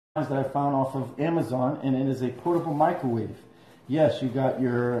that I found off of Amazon, and it is a portable microwave. Yes, you got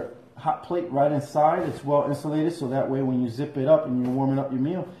your hot plate right inside. It's well insulated, so that way when you zip it up and you're warming up your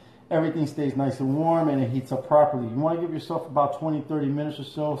meal, everything stays nice and warm and it heats up properly. You want to give yourself about 20-30 minutes or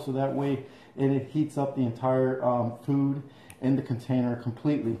so that way it heats up the entire food in the container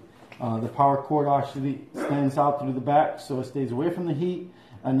completely. The power cord actually extends out through the back, so it stays away from the heat.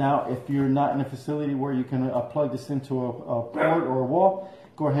 And now if you're not in a facility where you can plug this into a port or a wall,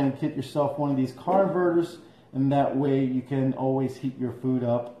 go ahead and get yourself one of these car inverters, and that way you can always heat your food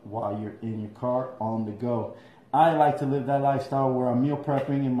up while you're in your car on the go. I like to live that lifestyle where I'm meal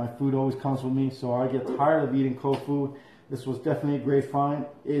prepping and my food always comes with me, so I get tired of eating cold food. This was definitely a great find.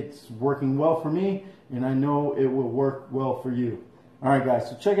 It's working well for me, and I know it will work well for you. All right, guys,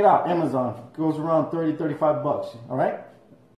 so check it out. Amazon. It goes around 30, 35 bucks. All right?